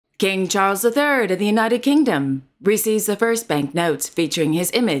King Charles III of the United Kingdom receives the first banknotes featuring his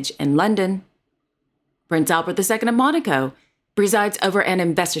image in London. Prince Albert II of Monaco presides over an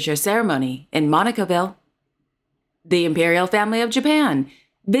investiture ceremony in Monacoville. The Imperial family of Japan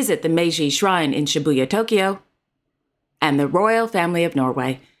visit the Meiji Shrine in Shibuya, Tokyo. And the royal family of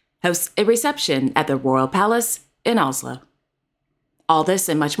Norway hosts a reception at the Royal Palace in Oslo. All this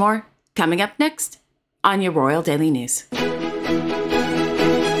and much more coming up next on your Royal Daily News.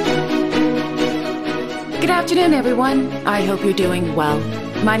 Good afternoon, everyone. I hope you're doing well.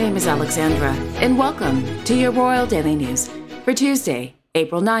 My name is Alexandra, and welcome to your Royal Daily News for Tuesday,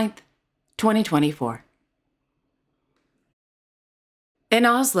 April 9th, 2024. In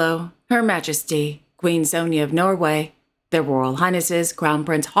Oslo, Her Majesty Queen Sonja of Norway, Their Royal Highnesses Crown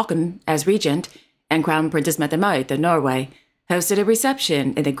Prince Haakon as Regent, and Crown Princess Mette-Marit of Norway hosted a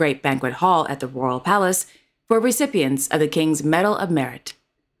reception in the Great Banquet Hall at the Royal Palace for recipients of the King's Medal of Merit.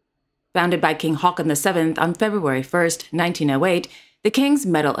 Founded by King Haakon VII on February 1, 1908, the King's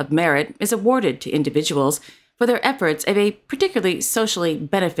Medal of Merit is awarded to individuals for their efforts of a particularly socially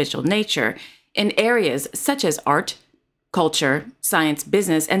beneficial nature in areas such as art, culture, science,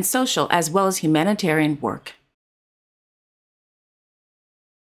 business, and social, as well as humanitarian work.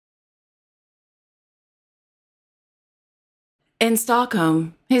 In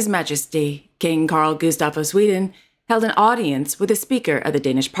Stockholm, His Majesty King Carl Gustaf of Sweden held an audience with the Speaker of the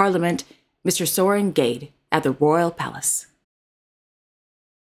Danish Parliament, Mr. Søren Gade, at the Royal Palace.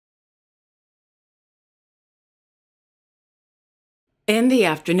 In the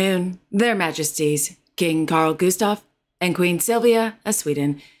afternoon, Their Majesties King Carl Gustaf and Queen Silvia of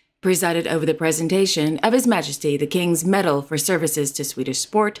Sweden presided over the presentation of His Majesty the King's Medal for Services to Swedish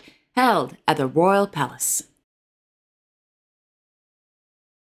Sport held at the Royal Palace.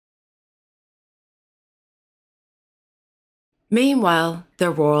 Meanwhile, Their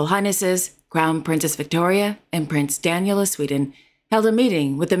Royal Highnesses, Crown Princess Victoria and Prince Daniel of Sweden, held a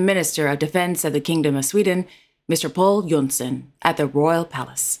meeting with the Minister of Defense of the Kingdom of Sweden, Mr. Paul Jonsson, at the Royal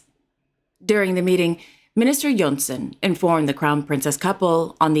Palace. During the meeting, Minister Jonsson informed the Crown Princess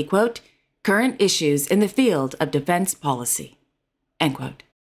couple on the, quote, current issues in the field of defense policy, end quote.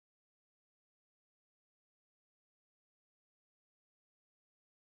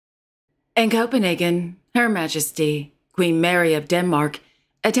 In Copenhagen, Her Majesty Queen Mary of Denmark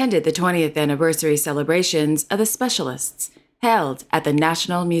attended the 20th anniversary celebrations of the Specialists held at the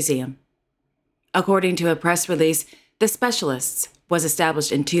National Museum. According to a press release, the Specialists was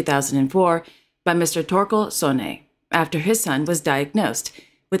established in 2004 by Mr. Torkel Sonne after his son was diagnosed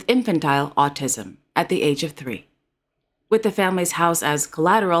with infantile autism at the age of 3. With the family's house as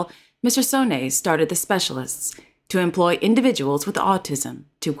collateral, Mr. Sonne started the Specialists to employ individuals with autism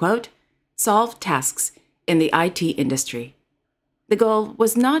to, quote, solve tasks in the IT industry. The goal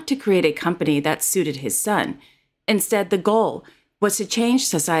was not to create a company that suited his son. Instead, the goal was to change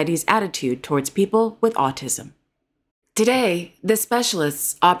society's attitude towards people with autism. Today, the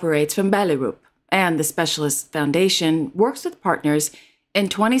Specialists operates from Ballerup, and the Specialists Foundation works with partners in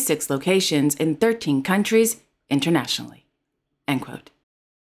 26 locations in 13 countries internationally, end quote.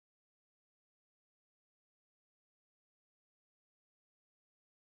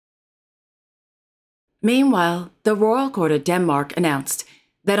 Meanwhile, the Royal Court of Denmark announced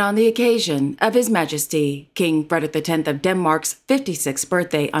that on the occasion of His Majesty King Frederik X of Denmark's 56th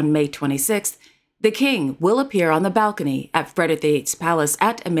birthday on May 26th, the King will appear on the balcony at Frederik VIII's palace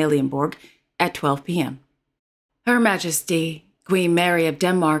at Amalienborg at 12 p.m. Her Majesty Queen Mary of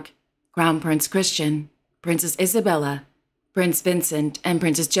Denmark, Crown Prince Christian, Princess Isabella, Prince Vincent, and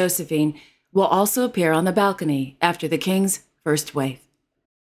Princess Josephine will also appear on the balcony after the King's first wave.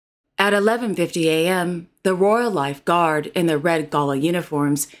 At 11:50 a.m., the Royal Life Guard in their red gala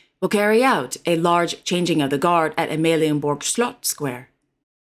uniforms will carry out a large changing of the guard at Amalienborg Slot Square.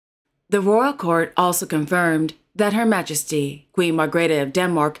 The Royal Court also confirmed that Her Majesty Queen Margrethe of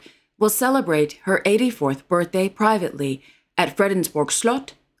Denmark will celebrate her 84th birthday privately at Fredensborg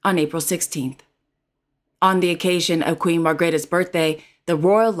Slot on April 16th. On the occasion of Queen Margrethe's birthday, the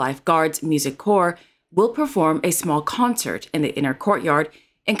Royal Life Guard's Music Corps will perform a small concert in the inner courtyard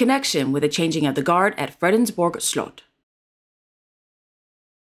in connection with the changing of the guard at Fredensborg Slot.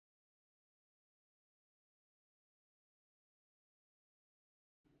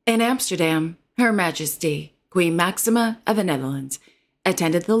 In Amsterdam, Her Majesty Queen Maxima of the Netherlands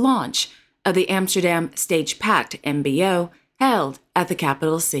attended the launch of the Amsterdam Stage Pact MBO held at the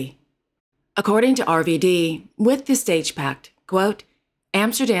capital C. According to RVD, with the Stage Pact, quote,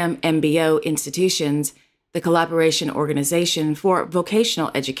 Amsterdam MBO institutions, the collaboration organization for vocational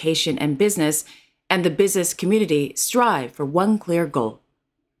education and business, and the business community strive for one clear goal: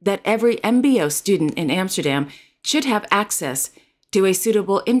 that every MBO student in Amsterdam should have access to a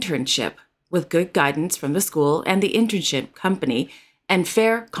suitable internship with good guidance from the school and the internship company and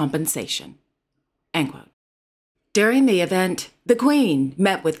fair compensation. End quote. During the event, the Queen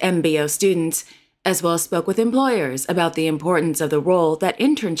met with MBO students as well as spoke with employers about the importance of the role that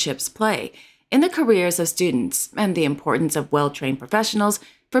internships play in the careers of students and the importance of well-trained professionals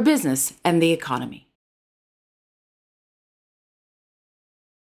for business and the economy.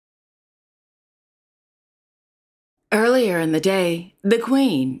 Earlier in the day, the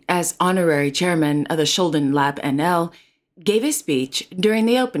Queen, as honorary chairman of the Schulden Lab NL, gave a speech during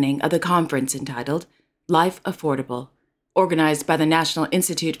the opening of the conference entitled Life Affordable, organized by the National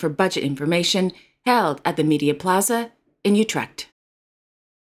Institute for Budget Information, held at the Media Plaza in Utrecht.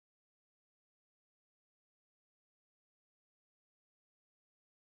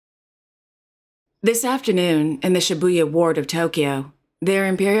 This afternoon, in the Shibuya ward of Tokyo, their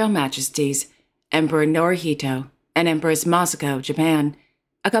Imperial Majesties, Emperor Naruhito and Empress Masako of Japan,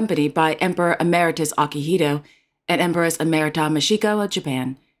 accompanied by Emperor Emeritus Akihito and Empress Emerita Mashiko of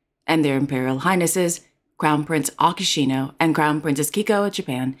Japan, and their Imperial Highnesses, Crown Prince Akishino and Crown Princess Kiko of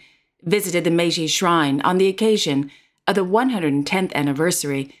Japan, visited the Meiji Shrine on the occasion of the 110th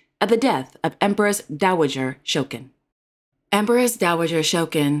anniversary of the death of Empress Dowager Shokin. Empress Dowager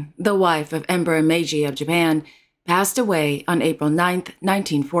Shokin, the wife of Emperor Meiji of Japan, passed away on April 9,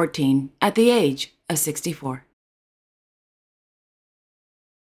 1914, at the age of 64.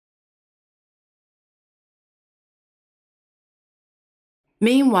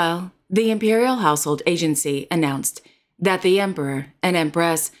 Meanwhile, the Imperial Household Agency announced that the Emperor and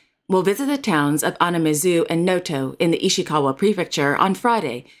Empress will visit the towns of Anamizu and Noto in the Ishikawa Prefecture on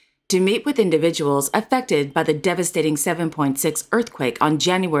Friday to meet with individuals affected by the devastating 7.6 earthquake on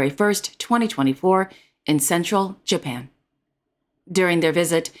January 1, 2024, in central Japan. During their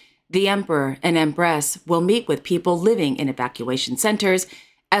visit, the Emperor and Empress will meet with people living in evacuation centers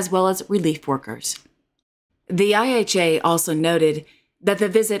as well as relief workers. The IHA also noted that the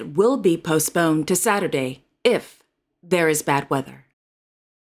visit will be postponed to Saturday if there is bad weather.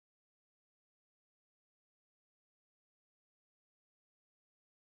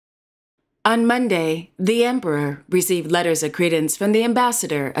 On Monday, the Emperor received letters of credence from the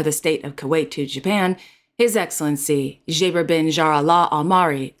ambassador of the State of Kuwait to Japan, His Excellency Jaber bin Jarallah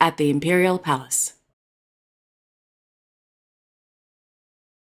Al-Mari, at the Imperial Palace.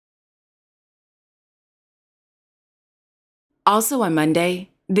 Also on Monday,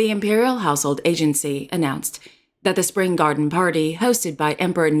 the Imperial Household Agency announced that the Spring Garden Party hosted by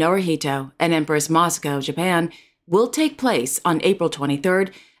Emperor Naruhito and Empress Masako of Japan will take place on April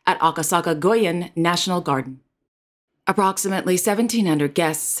 23rd at Akasaka Goyen National Garden. Approximately 1,700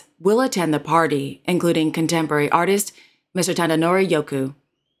 guests will attend the party, including contemporary artist Mr. Tadanori Yoku,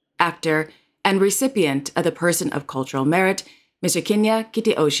 actor and recipient of the Person of Cultural Merit, Mr. Kinya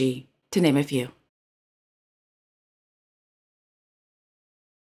Kitaoshi, to name a few.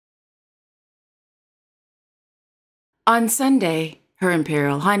 On Sunday, Her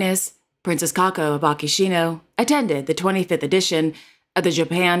Imperial Highness, Princess Kako of Akishino, attended the 25th edition of the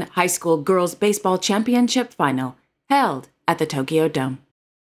Japan High School Girls Baseball Championship Final, held at the Tokyo Dome.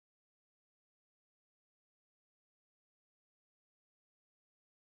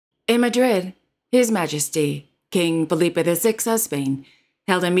 In Madrid, His Majesty, King Felipe VI of Spain,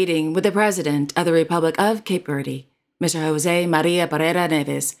 held a meeting with the President of the Republic of Cape Verde, Mr. José María Barrera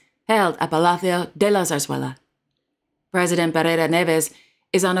Neves, held at Palacio de la Zarzuela. President Barrera Neves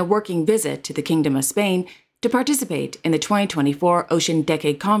is on a working visit to the Kingdom of Spain to participate in the 2024 Ocean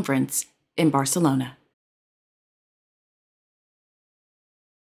Decade Conference in Barcelona.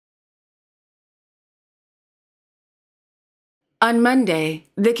 On Monday,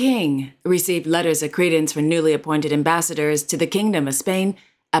 the King received letters of credence from newly appointed ambassadors to the Kingdom of Spain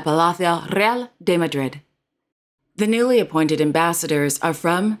at Palacio Real de Madrid. The newly appointed ambassadors are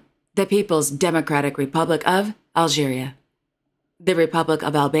from the People's Democratic Republic of Algeria, the Republic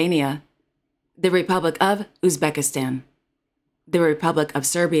of Albania, the Republic of Uzbekistan, the Republic of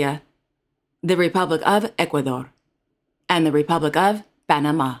Serbia, the Republic of Ecuador, and the Republic of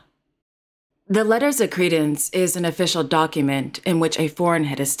Panama. The letters of credence is an official document in which a foreign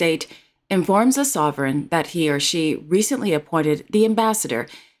head of state informs a sovereign that he or she recently appointed the ambassador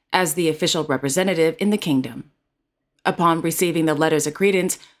as the official representative in the kingdom. Upon receiving the letters of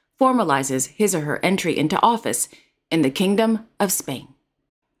credence, formalizes his or her entry into office in the Kingdom of Spain.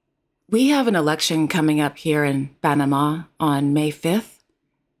 We have an election coming up here in Panama on May 5th,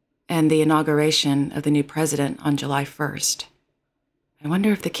 and the inauguration of the new president on July 1st. I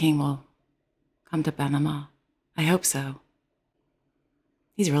wonder if the king will come to Panama. I hope so.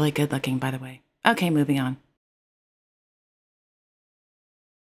 He's really good looking, by the way. Okay, moving on.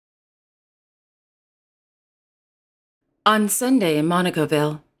 On Sunday in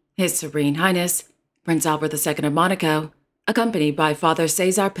Monacoville, His Serene Highness, Prince Albert II of Monaco, accompanied by Father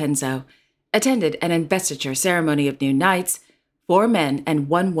Cesar Penzo, attended an investiture ceremony of new knights, 4 men and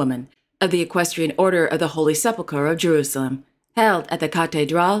 1 woman, of the Equestrian Order of the Holy Sepulchre of Jerusalem, held at the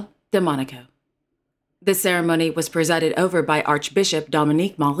Cathédrale de Monaco. The ceremony was presided over by Archbishop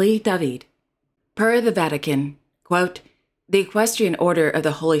Dominique Marie David. Per the Vatican, quote, "The Equestrian Order of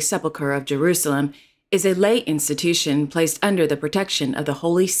the Holy Sepulchre of Jerusalem is a lay institution placed under the protection of the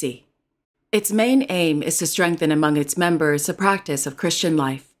Holy See. Its main aim is to strengthen among its members the practice of Christian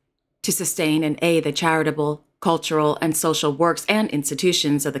life, to sustain and aid the charitable, cultural, and social works and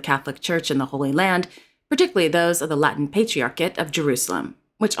institutions of the Catholic Church in the Holy Land, particularly those of the Latin Patriarchate of Jerusalem,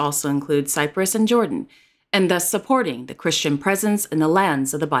 which also includes Cyprus and Jordan, and thus supporting the Christian presence in the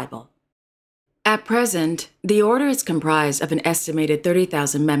lands of the Bible. At present, the order is comprised of an estimated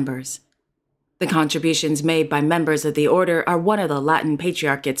 30,000 members. The contributions made by members of the order are one of the Latin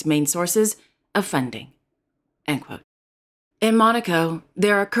Patriarchate's main sources of funding." End quote. In Monaco,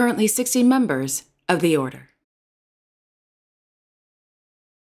 there are currently 60 members of the order.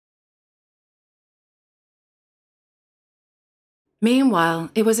 Meanwhile,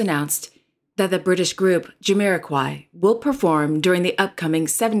 it was announced that the British group Jamiroquai will perform during the upcoming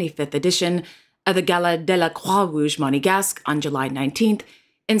 75th edition of the Gala de la Croix-Rouge Monégasque on July 19th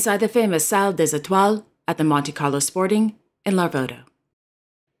inside the famous Salle des Étoiles at the Monte Carlo Sporting in Larvotto.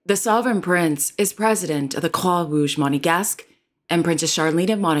 The Sovereign Prince is president of the Croix-Rouge Monégasque, and Princess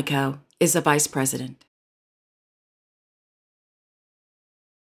Charlene of Monaco is the vice president.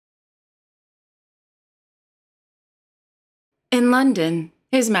 In London,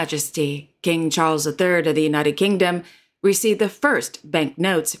 His Majesty King Charles III of the United Kingdom received the first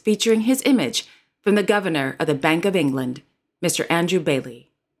banknotes featuring his image from the Governor of the Bank of England, Mr. Andrew Bailey,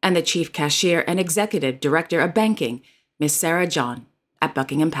 and the Chief Cashier and Executive Director of Banking, Miss Sarah John, at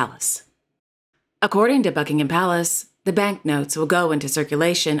Buckingham Palace. According to Buckingham Palace, the banknotes will go into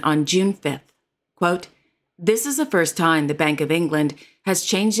circulation on June 5th. Quote, "This is the first time the Bank of England has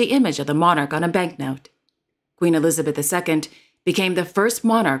changed the image of the monarch on a banknote. Queen Elizabeth II became the first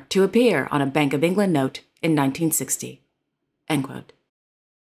monarch to appear on a Bank of England note in 1960. End quote.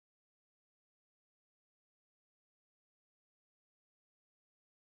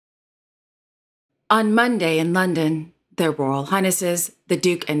 On Monday in London, their Royal Highnesses, the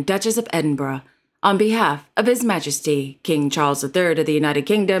Duke and Duchess of Edinburgh, on behalf of His Majesty King Charles III of the United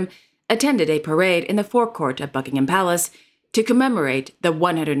Kingdom, attended a parade in the forecourt of Buckingham Palace to commemorate the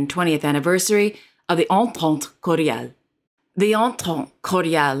 120th anniversary of the Entente Cordiale. The Entente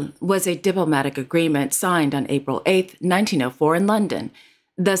Cordiale was a diplomatic agreement signed on April 8, 1904 in London,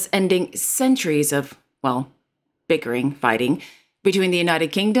 thus ending centuries of, bickering, fighting between the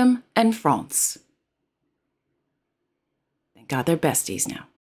United Kingdom and France. Thank God they're besties now.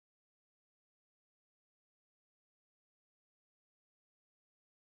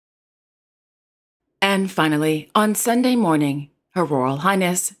 And finally, on Sunday morning, Her Royal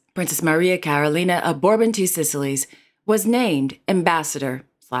Highness, Princess Maria Carolina of Bourbon-Two Sicilies, was named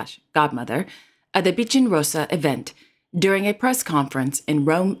ambassador/godmother at the Beach in Rosa event during a press conference in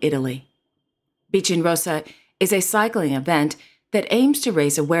Rome, Italy. Beach in Rosa is a cycling event that aims to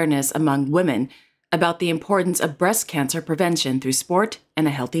raise awareness among women about the importance of breast cancer prevention through sport and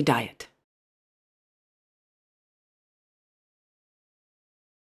a healthy diet.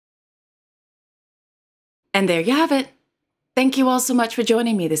 And there you have it. Thank you all so much for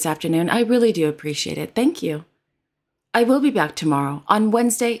joining me this afternoon. I really do appreciate it. Thank you. I will be back tomorrow on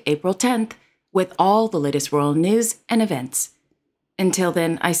Wednesday, April 10th, with all the latest royal news and events. Until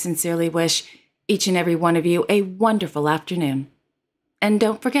then, I sincerely wish each and every one of you a wonderful afternoon. And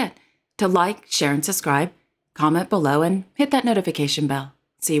don't forget to like, share, and subscribe, comment below, and hit that notification bell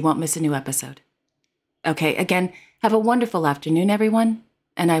so you won't miss a new episode. Okay, again, have a wonderful afternoon, everyone,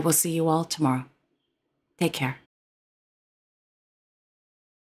 and I will see you all tomorrow. Take care.